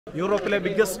യൂറോപ്പിലെ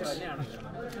biggest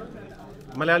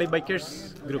Malayali bikers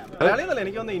group. Malayali എന്നല്ല,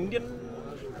 എനിക്ക് തോന്നുന്നു ഇന്ത്യൻ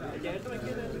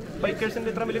ബൈക്കേഴ്സിന്റെ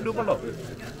ഇത്ര വലിയ ഗ്രൂപ്പ് ഉണ്ടോ?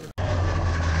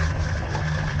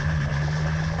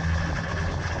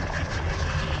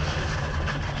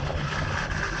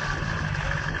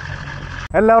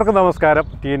 എല്ലാവർക്കും നമസ്കാരം.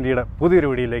 TNTയുടെ പുതിയൊരു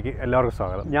വീഡിയോയിലേക്ക് എല്ലാവർക്കും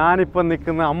സ്വാഗതം. ഞാനിപ്പോൾ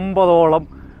നിൽക്കുന്ന 50ഓളം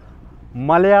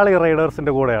മലയാളി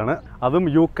റൈഡേഴ്സിൻ്റെ കൂടെയാണ്. അതും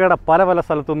UK പല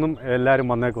സ്ഥലത്തുനിന്നും എല്ലാവരും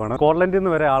വന്നേക്കുവാണ്. സ്കോട്ട്ലൻഡിൽ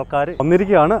നിന്ന് വരെ ആൾക്കാർ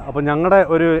വന്നിരിക്കുകയാണ്. അപ്പോൾ ഞങ്ങളുടെ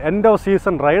ഒരു എൻഡ് ഓഫ്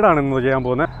സീസൺ റൈഡാണ് ഇന്ന് ചെയ്യാൻ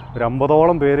പോകുന്നത്. ഒരു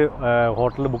 50ഓളം പേര്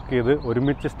ഹോട്ടൽ ബുക്ക് ചെയ്ത്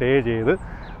ഒരുമിച്ച് സ്റ്റേ ചെയ്ത്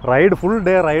ഫുൾ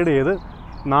ഡേ റൈഡ് ചെയ്ത്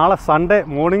നാളെ സൺഡേ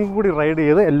മോർണിംഗ് കൂടി റൈഡ്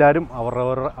ചെയ്ത് എല്ലാവരും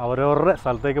അവരവരുടെ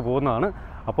സ്ഥലത്തേക്ക് പോകുന്നതാണ്.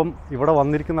 അപ്പം ഇവിടെ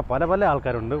വന്നിരിക്കുന്ന പല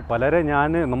ആൾക്കാരുണ്ട്. പലരെ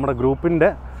ഞാൻ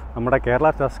നമ്മുടെ കേരള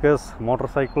ടസ്കേഴ്സ് മോട്ടോർ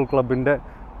ക്ലബിൻ്റെ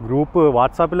ഗ്രൂപ്പ്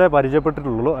വാട്സാപ്പിലെ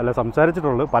പരിചയപ്പെട്ടിട്ടുള്ളൂ, അല്ല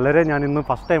സംസാരിച്ചിട്ടുള്ളൂ. പലരെ ഞാൻ ഇന്ന്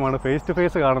ഫസ്റ്റ് ടൈമാണ് ഫേസ് ടു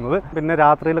ഫേസ് കാണുന്നത്. പിന്നെ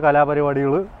രാത്രിയിൽ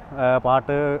കലാപരിപാടികൾ,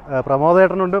 പാട്ട്,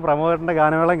 പ്രമോദേട്ടനുണ്ട്, പ്രമോദേട്ടൻ്റെ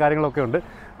ഗാനമേളയും കാര്യങ്ങളൊക്കെ ഉണ്ട്.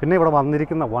 പിന്നെ ഇവിടെ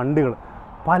വന്നിരിക്കുന്ന വണ്ടികൾ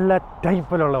പല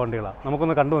ടൈപ്പിലുള്ള വണ്ടികളാണ്.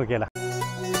 നമുക്കൊന്ന് കണ്ടു നോക്കിയാലോ.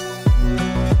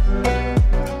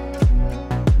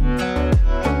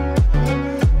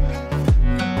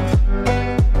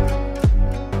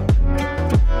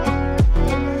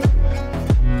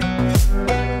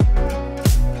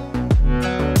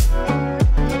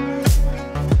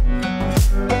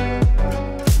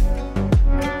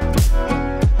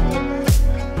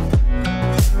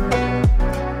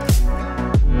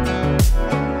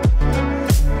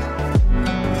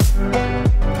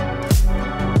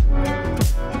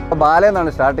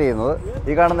 ബാലയെന്നാണ് സ്റ്റാർട്ട് ചെയ്യുന്നത്.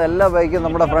 ഈ കാണുന്ന എല്ലാ ബൈക്കും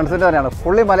നമ്മുടെ ഫ്രണ്ട്സിൻ്റെ തന്നെയാണ്.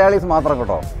 ഫുള്ളി മലയാളീസ് മാത്രം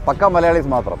കേട്ടോ, പക്ക മലയാളീസ്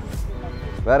മാത്രം,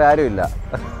 വേറെ ആരുമില്ല.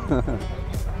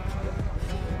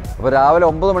 അപ്പോൾ രാവിലെ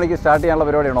 9 മണിക്ക് സ്റ്റാർട്ട് ചെയ്യാനുള്ള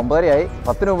പരിപാടിയാണ്. 9:30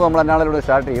 10 മുമ്പ് നമ്മൾ എന്നാളിലൂടെ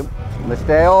സ്റ്റാർട്ട് ചെയ്യും. പിന്നെ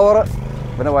സ്റ്റേ ഓവർ,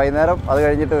 പിന്നെ വൈകുന്നേരം, അത്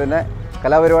കഴിഞ്ഞിട്ട് പിന്നെ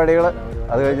കലാപരിപാടികൾ,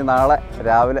 അത് കഴിഞ്ഞ് നാളെ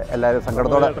രാവിലെ എല്ലാവരും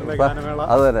സങ്കടത്തോടെ,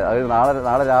 അത് തന്നെ, അത്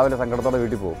നാളെ രാവിലെ സങ്കടത്തോടെ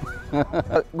വീട്ടിൽ പോകും.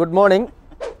 Good morning.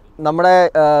 നമ്മുടെ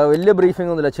വലിയ ബ്രീഫിംഗ്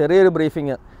ഒന്നുമില്ല, ചെറിയൊരു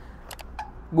ബ്രീഫിങ്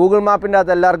ഗൂഗിൾ മാപ്പിൻ്റെ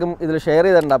അകത്ത് എല്ലാവർക്കും ഇതിൽ ഷെയർ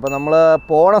ചെയ്തിട്ടുണ്ട്. അപ്പോൾ നമ്മൾ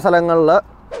പോണ സ്ഥലങ്ങളിൽ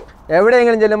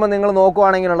എവിടെയെങ്കിലും ചെല്ലുമ്പോൾ നിങ്ങൾ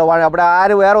നോക്കുവാണെങ്കിലുള്ള അവിടെ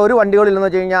വേറെ ഒരു വണ്ടികളില്ലെന്ന്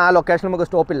വെച്ച് കഴിഞ്ഞാൽ ആ ലൊക്കേഷൻ നമുക്ക്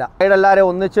സ്റ്റോപ്പില്ല. എല്ലാവരും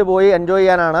ഒന്നിച്ച് പോയി എൻജോയ്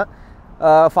ചെയ്യാനാണ്.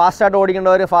 ഫാസ്റ്റായിട്ട്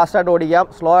ഓടിക്കേണ്ടവർ ഫാസ്റ്റായിട്ട് ഓടിക്കാം,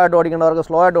 സ്ലോ ആയിട്ട് ഓടിക്കേണ്ടവർക്ക്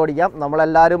സ്ലോ ആയിട്ട് ഓടിക്കാം.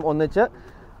 നമ്മളെല്ലാവരും ഒന്നിച്ച്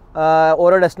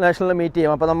ഓരോ ഡെസ്റ്റിനേഷനിൽ മീറ്റ്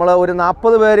ചെയ്യും. അപ്പോൾ നമ്മൾ ഒരു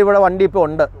 40 പേര് ഇവിടെ വണ്ടി ഇപ്പോൾ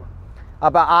ഉണ്ട്.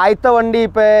 അപ്പോൾ ആദ്യത്തെ വണ്ടി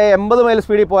ഇപ്പോൾ 80 മൈൽ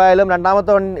സ്പീഡിൽ പോയാലും,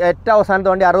 രണ്ടാമത്തെ വണ്ടി ഏറ്റവും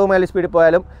അവസാനത്തെ വണ്ടി 60 മൈൽ സ്പീഡിൽ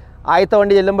പോയാലും, ആദ്യത്തെ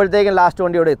വണ്ടി ചെല്ലുമ്പോഴത്തേക്കും ലാസ്റ്റ്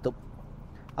വണ്ടി ഇവിടെ എത്തും.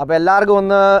 അപ്പോൾ എല്ലാവർക്കും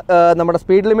ഒന്ന് നമ്മുടെ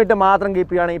സ്പീഡ് ലിമിറ്റ് മാത്രം കീപ്പ്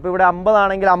ചെയ്യുകയാണെങ്കിൽ, ഇപ്പോൾ ഇവിടെ 50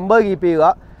 ആണെങ്കിൽ 50 കീപ്പ്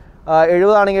ചെയ്യുക,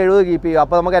 70 ആണെങ്കിൽ 70 കീപ്പ് ചെയ്യുക.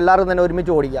 അപ്പോൾ നമുക്ക് എല്ലാവർക്കും തന്നെ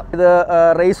ഒരുമിച്ച് ഓടിക്കാം. ഇത്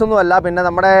റേസൊന്നുമല്ല, പിന്നെ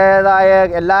നമ്മുടേതായ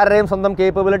എല്ലാവരുടെയും സ്വന്തം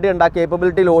കേപ്പബിലിറ്റി ഉണ്ട്. ആ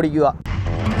കേപ്പബിലിറ്റിയിൽ ഓടിക്കുക.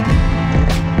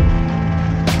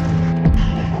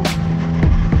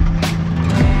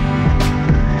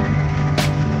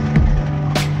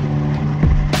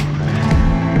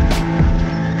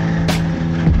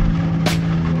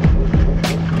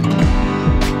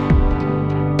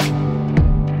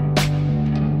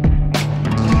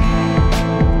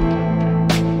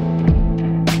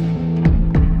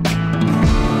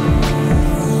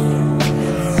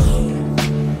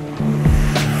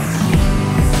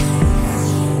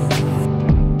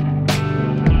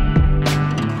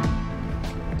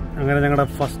 അങ്ങനെ ഞങ്ങളുടെ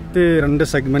ഫസ്റ്റ് 2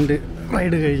 സെഗ്മെൻറ്റ്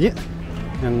റൈഡ് കഴിഞ്ഞ്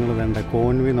ഞങ്ങൾ വേണ്ട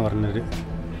കോൻവി എന്ന് പറഞ്ഞൊരു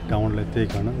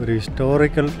ടൗണിലെത്തിയേക്കാണ്. ഒരു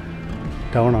ഹിസ്റ്റോറിക്കൽ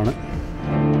ടൗണാണ്.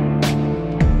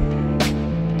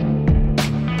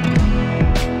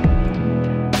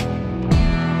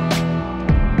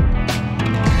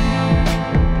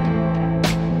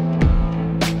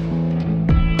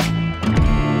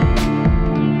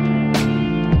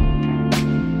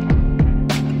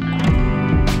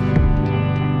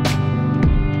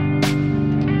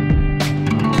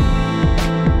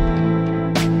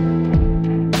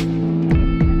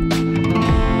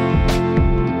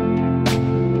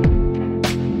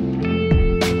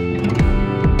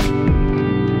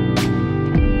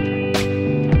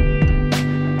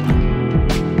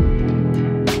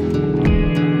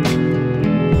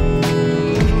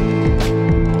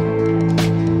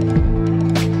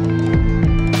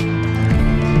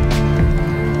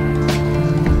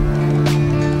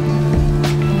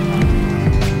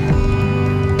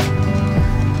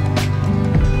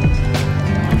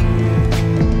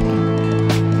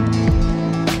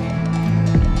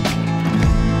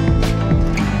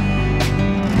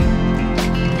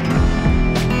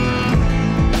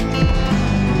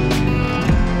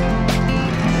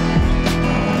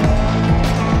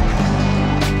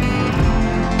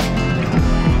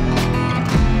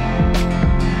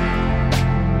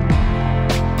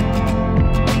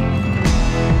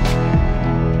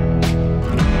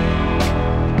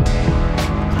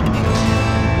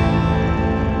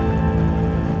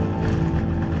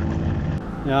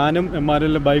 ഞാനും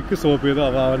എമ്മാരെല്ലാം ബൈക്ക് സ്റ്റോപ്പ് ചെയ്തു.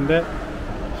 അപ്പോൾ അവൻ്റെ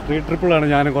സ്ട്രീറ്റ് ട്രിപ്പിലാണ്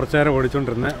ഞാൻ കുറച്ച് നേരം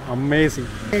ഓടിച്ചുകൊണ്ടിരുന്നത്. അമേസിങ്.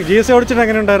 GS ഓടിച്ചിട്ട്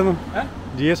എങ്ങനെ ഉണ്ടായിരുന്നു?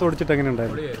 GS ഓടിച്ചിട്ട് എങ്ങനെ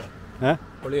ഉണ്ടായിരുന്നു?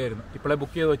 ഇപ്പോഴേ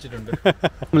ബുക്ക് ചെയ്ത് വെച്ചിട്ടുണ്ട്.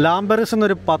 ലാംബരസ്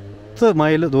എന്നൊരു 10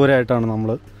 മൈൽ ദൂരമായിട്ടാണ്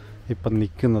നമ്മൾ ഇപ്പം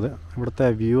നിൽക്കുന്നത്. ഇവിടുത്തെ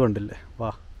വ്യൂ ഉണ്ടല്ലേ,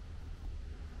 വാ.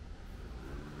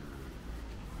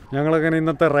 ഞങ്ങളങ്ങനെ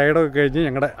ഇന്നത്തെ റൈഡൊക്കെ കഴിഞ്ഞ്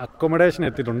ഞങ്ങളുടെ അക്കോമഡേഷൻ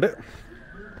എത്തിയിട്ടുണ്ട്.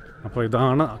 അപ്പോൾ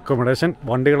ഇതാണ് അക്കോമഡേഷൻ.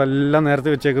 വണ്ടികളെല്ലാം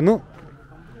നേരത്തെ വെച്ചേക്കുന്നു.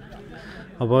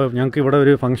 അപ്പോൾ ഞങ്ങൾക്ക് ഇവിടെ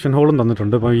ഒരു ഫംഗ്ഷൻ ഹോളും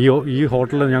തന്നിട്ടുണ്ട്. അപ്പോൾ ഈ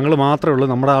ഹോട്ടലിൽ ഞങ്ങൾ മാത്രമേ ഉള്ളൂ,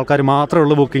 നമ്മുടെ ആൾക്കാർ മാത്രമേ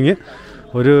ഉള്ളൂ ബുക്കിങ്.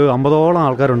 ഒരു 50ഓളം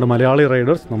ആൾക്കാരുണ്ട്, മലയാളി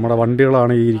റൈഡേഴ്സ്. നമ്മുടെ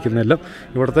വണ്ടികളാണ് ഈ ഇരിക്കുന്നതെല്ലാം.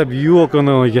 ഇവിടുത്തെ വ്യൂ ഒക്കെ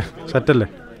ഒന്ന് നോക്കിയാൽ സെറ്റല്ലേ.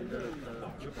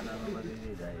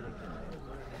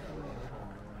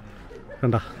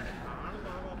 കണ്ട,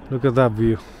 ലുക്ക് അറ്റ് ദാറ്റ്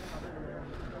വ്യൂ.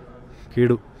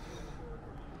 കീടു.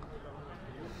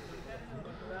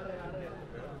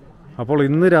 അപ്പോൾ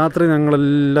ഇന്ന് രാത്രി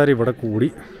ഞങ്ങളെല്ലാവരും ഇവിടെ കൂടി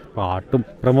പാട്ടും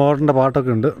പ്രമോദറിന്റെ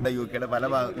പാട്ടൊക്കെ ഉണ്ട്. യുകെയുടെ പല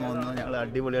ഭാഗത്തും ഞങ്ങൾ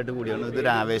അടിപൊളിയായിട്ട് കൂടിയാണ്. ഇതൊരു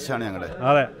ആവേശമാണ് ഞങ്ങളുടെ.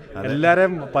 അതെ,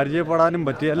 എല്ലാവരെയും പരിചയപ്പെടാനും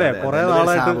പറ്റി അല്ലേ.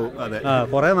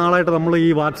 കുറേ നാളായിട്ട് നമ്മൾ ഈ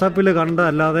വാട്സാപ്പിൽ കണ്ട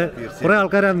അല്ലാതെ കുറേ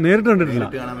ആൾക്കാരെ നേരിട്ട് കണ്ടിട്ടില്ല.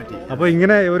 അപ്പോൾ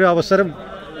ഇങ്ങനെ ഒരു അവസരം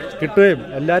കിട്ടുകയും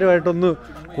എല്ലാവരുമായിട്ടൊന്ന്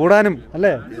കൂടാനും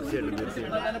അല്ലേ.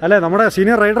 നമ്മുടെ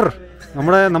സീനിയർ റൈഡർ,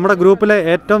 നമ്മുടെ ഗ്രൂപ്പിലെ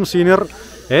ഏറ്റവും സീനിയർ,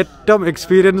 ഏറ്റവും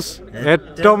എക്സ്പീരിയൻസ്,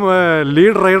 ഏറ്റവും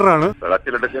ലീഡ് റൈഡറാണ്.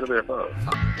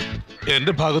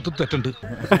 എന്റെ ഭാഗത്ത് തെറ്റുണ്ട്.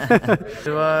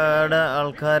 ഒരുപാട്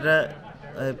ആൾക്കാർ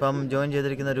ഇപ്പം ജോയിൻ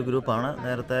ചെയ്തിരിക്കുന്ന ഒരു ഗ്രൂപ്പാണ്.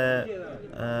 നേരത്തെ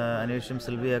അനീഷും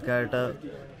സിൽവിയൊക്കെ ആയിട്ട്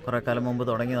കുറേ കാലം മുമ്പ്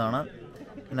തുടങ്ങിയതാണ്.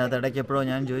 പിന്നെ അത് ഇടയ്ക്ക് എപ്പോഴോ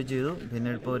ഞാൻ ജോയിൻ ചെയ്തു. പിന്നെ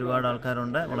ഇപ്പോൾ ഒരുപാട്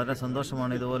ആൾക്കാരുണ്ട്. വളരെ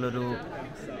സന്തോഷമാണ്. ഇതുപോലൊരു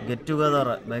ഗെറ്റ് ടുഗദർ,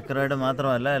 ബൈക്ക് റൈഡ്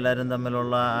മാത്രമല്ല, എല്ലാവരും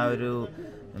തമ്മിലുള്ള ആ ഒരു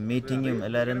മീറ്റിങ്ങും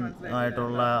എല്ലാവരും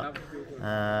ആയിട്ടുള്ള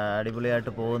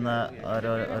അടിപൊളിയായിട്ട് പോകുന്ന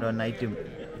ഓരോ നൈറ്റും.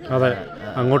 അതെ,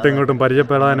 അങ്ങോട്ടും ഇങ്ങോട്ടും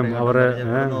പരിചയപ്പെടാനും അവരെ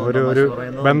ഒരു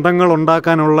ബന്ധങ്ങൾ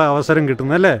ഉണ്ടാക്കാനുള്ള അവസരം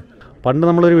കിട്ടുന്നല്ലേ. പണ്ട്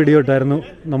നമ്മളൊരു വീഡിയോ ഇട്ടായിരുന്നു,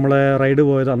 നമ്മളെ റൈഡ്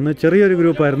പോയത്. അന്ന് ചെറിയൊരു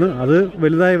ഗ്രൂപ്പായിരുന്നു, അത്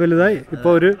വലുതായി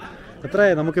ഇപ്പോൾ ഒരു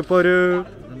എത്രയായി, നമുക്കിപ്പോൾ ഒരു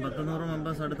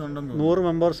 100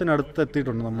 മെമ്പേഴ്സിനടുത്ത്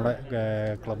എത്തിയിട്ടുണ്ട് നമ്മുടെ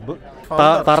ക്ലബ്ബ്.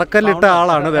 തറക്കല്ലിട്ട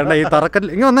ആളാണ് വേണ്ട ഈ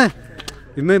തറക്കല്ല്. ഇങ്ങനെ വന്നേ.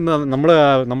 ഇന്ന്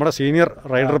നമ്മുടെ സീനിയർ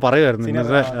റൈഡർ പറയുമായിരുന്നു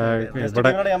ഇന്നത്തെ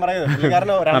ഇവിടെ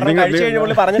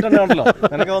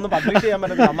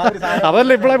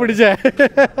അതല്ല ഇപ്പോഴാ പിടിച്ചേ.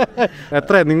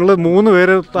 എത്ര നിങ്ങൾ 3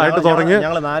 പേര് ആയിട്ട് തുടങ്ങി?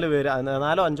 ഞങ്ങൾ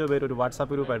 4-5 പേര് ഒരു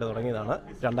വാട്സാപ്പ് ഗ്രൂപ്പായിട്ട് തുടങ്ങിയതാണ്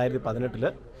 2018.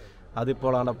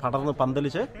 അതിപ്പോൾ പടർന്ന്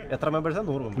പന്തലിച്ച് എത്ര മെമ്പേഴ്സ്?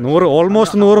 100,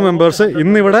 almost 100 members.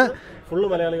 ഇന്നിവിടെ ഫുള്ള്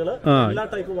മലയാളികൾ, എല്ലാ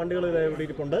ടൈപ്പ് വണ്ടികൾ ഇവിടെ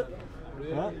ഇരിപ്പുണ്ട്.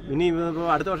 ഇനി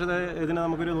അടുത്ത വർഷത്തെ ഇതിന്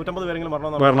നമുക്കൊരു 150 പേരെങ്കിലും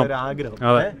വരണം ആഗ്രഹം.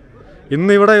 അതെ,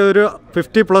 ഇന്ന് ഇവിടെ ഒരു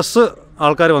 50+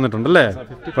 ആൾക്കാർ വന്നിട്ടുണ്ട് അല്ലേ,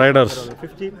 റൈഡേഴ്സ്.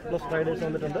 50+ റൈഡേഴ്സ്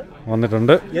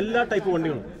വന്നിട്ടുണ്ട്. എല്ലാ ടൈപ്പ്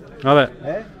വണ്ടികളും. അതെ,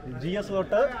 GS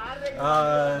തൊട്ട്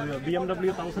BMW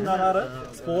 1000RR,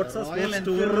 സ്പോർട്സ്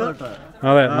ടൂറർ.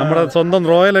 അതെ, നമ്മുടെ സ്വന്തം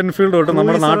റോയൽ എൻഫീൽഡ് തൊട്ട്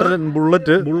നമ്മുടെ നാട്ടിലെ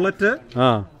ബുള്ളറ്റ്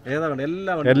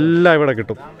എല്ലാം ഇവിടെ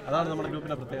കിട്ടും. അതാണ് നമ്മുടെ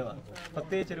ഗ്രൂപ്പിന്റെ പ്രത്യേകത.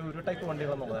 പ്രത്യേകിച്ച് ഒരു ടൈപ്പ്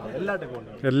വണ്ടികളെന്നുള്ളതാണ്. എല്ലാ ടൈപ്പ്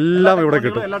വണ്ടികളും എല്ലാം ഇവിടെ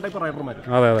കിട്ടും. എല്ലാ ടൈപ്പ് റൈഡർമാരും.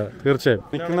 അതെ, തീർച്ചയായും.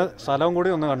 നിൽക്കുന്ന സ്ഥലവും കൂടി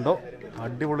ഒന്ന് കണ്ടോ,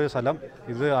 അടിപൊളി സ്ഥലം.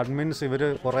 ഇത് അഡ്മിൻസ് ഇവർ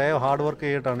കുറേ ഹാർഡ് വർക്ക്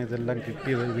ചെയ്തിട്ടാണ് ഇതെല്ലാം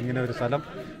കിട്ടിയത്. ഇതിങ്ങനെ ഒരു സ്ഥലം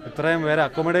ഇത്രയും പേരെ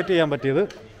അക്കോമഡേറ്റ് ചെയ്യാൻ പറ്റിയത്.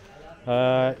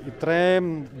 ഇത്രയും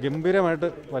ഗംഭീരമായിട്ട്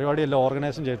പരിപാടിയെല്ലാം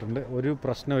ഓർഗനൈസും ചെയ്തിട്ടുണ്ട്. ഒരു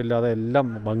പ്രശ്നമില്ലാതെ എല്ലാം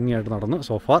ഭംഗിയായിട്ട് നടന്നു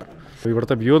സോഫാർ.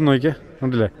 ഇവിടുത്തെ വ്യൂ ഒന്ന് നോക്കിയേ,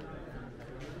 കണ്ടില്ലേ.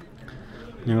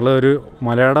 ഞങ്ങളൊരു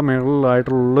മലയുടെ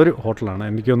മേളിലായിട്ടുള്ളൊരു ഹോട്ടലാണ്.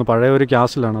 എനിക്കൊന്ന് പഴയ ഒരു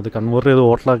ക്യാസിലാണ്, അത് കൺവേർട്ട് ചെയ്ത്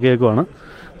ഹോട്ടലാക്കിയേക്കുവാണ്.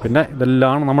 പിന്നെ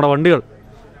ഇതെല്ലാം നമ്മുടെ വണ്ടികൾ.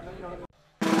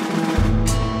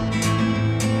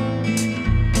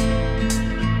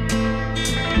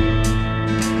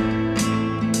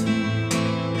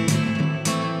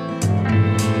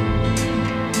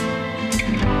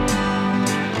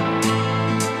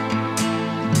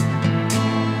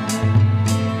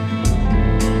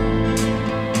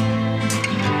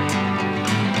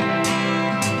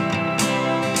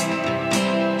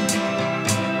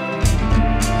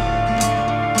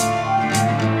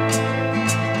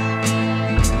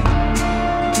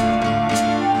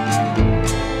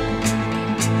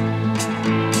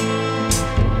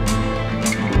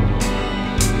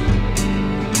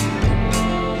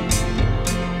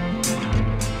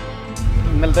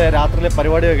 ഇന്നലത്തെ രാത്രിയിലെ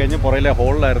പരിപാടിയൊക്കെ കഴിഞ്ഞ് പുറയിലെ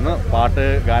ഹോളിലായിരുന്നു. പാട്ട്,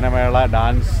 ഗാനമേള,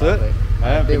 ഡാൻസ്,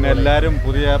 പിന്നെ എല്ലാവരും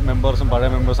പുതിയ മെമ്പേഴ്സും പഴയ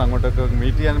മെമ്പേഴ്സും അങ്ങോട്ടൊക്കെ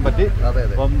മീറ്റ് ചെയ്യാനും പറ്റി.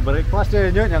 അപ്പം ബ്രേക്ക്ഫാസ്റ്റ്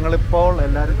കഴിഞ്ഞ് ഞങ്ങളിപ്പോൾ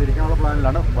എല്ലാവരും തിരിക്കാനുള്ള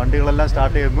പ്ലാനിലാണ്. വണ്ടികളെല്ലാം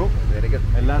സ്റ്റാർട്ട് ചെയ്യുന്നു.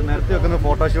 എല്ലാം നിരത്തി വെക്കുന്നു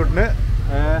ഫോട്ടോഷൂട്ടിന്.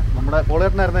 നമ്മുടെ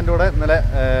പോളേട്ടനായിരുന്നു എൻ്റെ കൂടെ ഇന്നലെ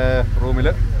റൂമിൽ.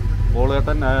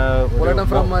 പോളേട്ടൻ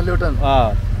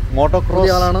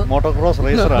മോട്ടോക്രോസ്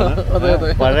റേസറാണ്.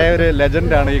 പഴയ ഒരു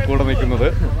ലെജൻഡാണ് ഈ കൂടെ നിൽക്കുന്നത്.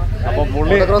 അപ്പോൾ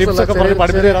പുള്ളി ടിപ്സ് ഒക്കെ പറഞ്ഞ്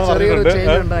പഠിപ്പിച്ചു തരാൻ പറഞ്ഞിട്ടുണ്ട്.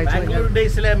 ബാംഗ്ലൂർ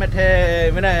ഡേയ്സിലെ മറ്റേ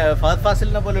ഇവനെ ഫഹദ്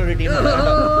ഫാസിലിനെ പോലെ ഒരു ടീം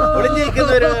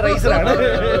ഒളിഞ്ഞിരിക്കുന്ന ഒരു റേസറാണ്,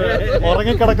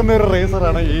 ഉറങ്ങിക്കിടക്കുന്ന ഒരു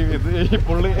റേസറാണ് ഈ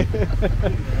പുള്ളി.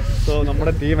 സോ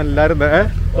നമ്മുടെ ടീം എല്ലാവരും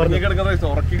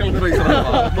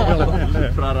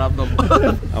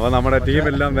അപ്പോൾ നമ്മുടെ ടീം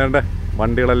എല്ലാം വേണ്ട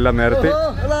വണ്ടികളെല്ലാം നേരത്തെ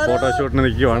ഫോട്ടോഷൂട്ടിന്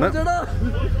നിൽക്കുവാണ്.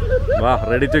 വാ,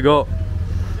 റെഡി ടു ഗോ.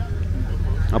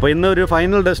 അപ്പോൾ ഇന്ന് ഒരു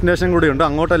ഫൈനൽ ഡെസ്റ്റിനേഷൻ കൂടിയുണ്ട്.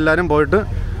 അങ്ങോട്ട് എല്ലാവരും പോയിട്ട്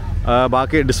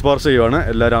ബാക്കി ഡിസ്പോർസ് ചെയ്യുവാണ്.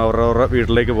 എല്ലാവരും അവരവരുടെ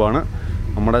വീട്ടിലേക്ക് പോവാണ്.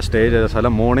 നമ്മുടെ സ്റ്റേ ചെയ്ത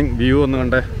സ്ഥലം മോർണിംഗ് വ്യൂ ഒന്ന്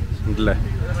കണ്ടേ ഉണ്ടല്ലേ,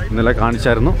 ഇന്നലെ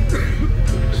കാണിച്ചായിരുന്നു.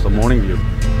 So morning view.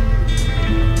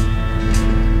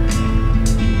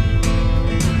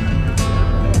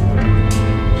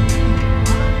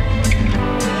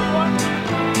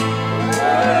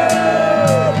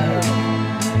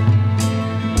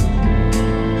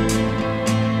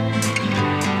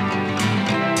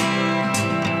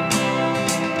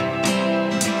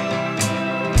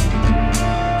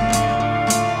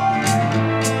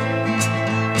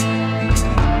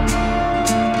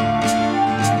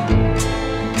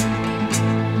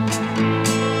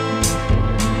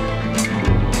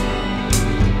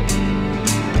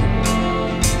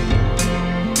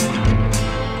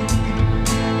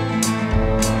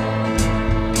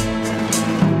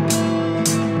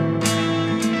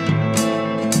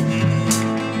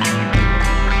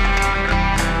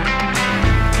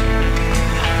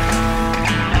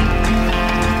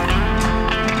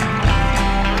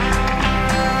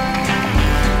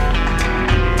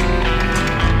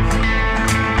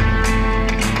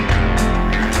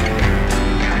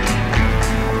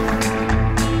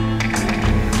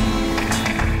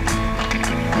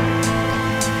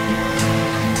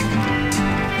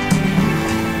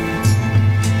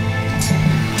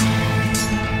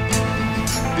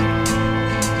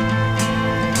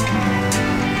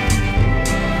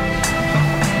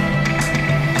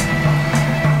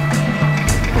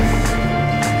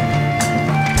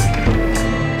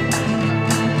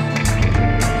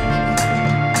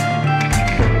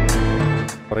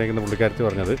 പറയുന്ന പുള്ളിക്കാരത്തി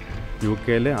പറഞ്ഞത് UK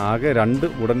ആകെ 2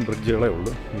 വുഡൻ ബ്രിഡ്ജുകളേ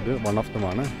ഉള്ളൂ. ഇത് വൺ ഓഫ്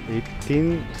ദമാണ്. 18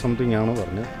 സംതിങ് ആണോ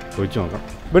പറഞ്ഞ് ചോദിച്ചു നോക്കാം.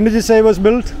 When did you say it was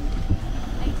built?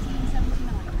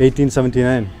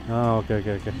 1879.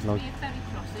 Okay. No.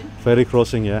 Ferry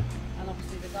crossing, yeah. And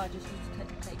obviously the guy just used to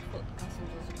take foot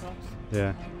passengers across.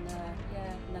 Yeah.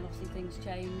 And then obviously things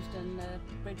changed and the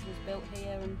bridge was built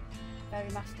here and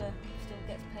ferrymaster still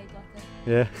gets paid like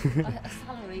a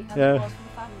salary as it was for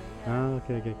the family.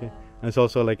 Okay. And it's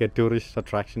also like a tourist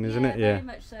attraction, isn't it? Very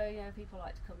much so. People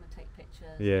like to come and take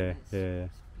pictures. Yeah. It's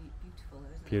beautiful,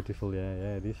 isn't it? Beautiful,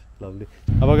 yeah, it is lovely.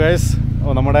 അപ്പോൾ guys,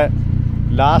 നമ്മുടെ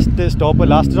last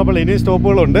സ്റ്റോപ്പിൽ ഇനി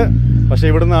സ്റ്റോപ്പുകളുണ്ട്. പക്ഷേ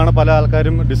ഇവിടെ നിന്നാണ് പല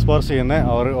ആൾക്കാരും disperse ചെയ്യുന്നത്.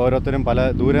 അവർ ഓരോരുത്തരും പല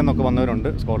ദൂരെ നിന്നൊക്കെ വന്നവരുണ്ട്,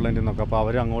 സ്കോട്ട്ലൻഡിൽ നിന്നൊക്കെ. അപ്പോൾ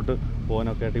അവർ അങ്ങോട്ട്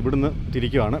പോകാനൊക്കെ ആയിട്ട് ഇവിടുന്ന്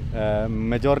തിരിക്കുവാണ്.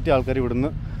 മെജോറിറ്റി ആൾക്കാർ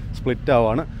ഇവിടുന്ന് സ്പ്ലിറ്റ്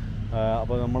ആവുകയാണ്.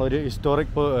 അപ്പോൾ നമ്മളൊരു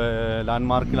ഹിസ്റ്റോറിക്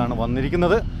ലാൻഡ്മാർക്കിലാണ്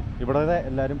വന്നിരിക്കുന്നത്. ഇവിടെ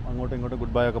എല്ലാവരും അങ്ങോട്ടും ഇങ്ങോട്ടും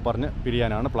ഗുഡ് ബൈ ഒക്കെ പറഞ്ഞ്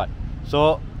പിരിയാനാണ് പ്ലാൻ. സോ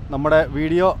നമ്മുടെ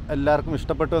വീഡിയോ എല്ലാവർക്കും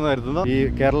ഇഷ്ടപ്പെട്ടു എന്ന് കരുതുന്നു. ഈ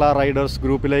കേരള റൈഡേഴ്സ്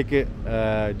ഗ്രൂപ്പിലേക്ക്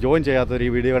ജോയിൻ ചെയ്യാത്തവർ, ഈ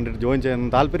വീഡിയോ കണ്ടിട്ട് ജോയിൻ ചെയ്യാൻ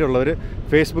താല്പര്യമുള്ളവർ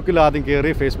ഫേസ്ബുക്കിൽ ആദ്യം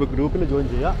കയറി ഫേസ്ബുക്ക് ഗ്രൂപ്പിൽ ജോയിൻ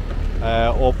ചെയ്യുക.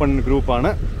 ഓപ്പൺ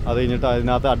ഗ്രൂപ്പാണ്. അത് കഴിഞ്ഞിട്ട്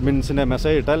അതിനകത്ത് അഡ്മിൻസിൻ്റെ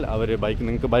മെസ്സേജ് ഇട്ടാൽ അവർ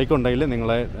നിങ്ങൾക്ക് ബൈക്ക് ഉണ്ടെങ്കിൽ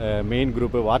നിങ്ങളെ മെയിൻ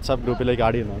ഗ്രൂപ്പ് വാട്സാപ്പ് ഗ്രൂപ്പിലേക്ക്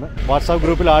ആഡ് ചെയ്യുന്നതാണ്. വാട്സാപ്പ്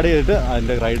ഗ്രൂപ്പിൽ ആഡ് ചെയ്തിട്ട്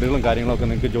അതിൻ്റെ റൈഡുകളും കാര്യങ്ങളൊക്കെ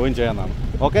നിങ്ങൾക്ക് ജോയിൻ ചെയ്യാവുന്നതാണ്.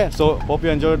 Okay, so hope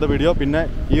you enjoy the video. പിന്നെ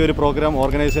ഈ ഒരു പ്രോഗ്രാം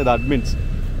ഓർഗനൈസ് ചെയ്ത admins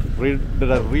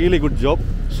did a really good job.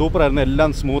 Super ആയിരുന്നു, എല്ലാം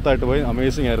സ്മൂത്ത് ആയിട്ട് പോയി,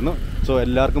 അമേസിംഗ് ആയിരുന്നു. സോ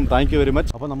എല്ലാവർക്കും താങ്ക് യു വെരി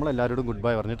മച്ച്. അപ്പോൾ നമ്മൾ എല്ലാവരോടും ഗുഡ്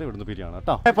ബൈ പറഞ്ഞിട്ട് ഇവിടുന്ന് പിരിയാണ്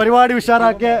കേട്ടോ. പരിപാടി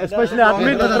ഉഷാറാക്കിയ എസ്പെഷ്യലി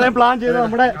അഡ്മിൻ, ഇത്രയും പ്ലാൻ ചെയ്ത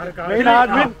നമ്മുടെ മെയിൻ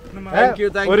അഡ്മിൻ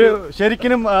ഒരു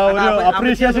ശരിക്കും ഒരു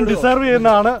അപ്രീഷിയേഷൻ ഡിസർവ്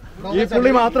ചെയ്യുന്നതാണ്. ഈ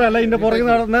പുള്ളി മാത്രമല്ല, ഇതിന്റെ പുറകെ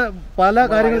നടന്ന് പല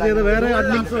കാര്യങ്ങൾ ചെയ്ത് വേറെ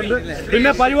അഡ്മിൻസ് ഉണ്ട്.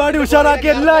 പിന്നെ പരിപാടി ഉഷാറാക്കി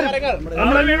എല്ലാവരും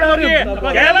നമ്മളെല്ലാവരും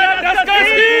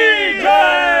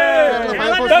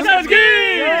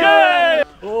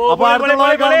അപ്പോൾ അടുത്തുള്ള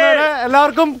കാണുന്നവരെ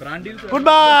എല്ലാവർക്കും ഗുഡ്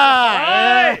ബൈ.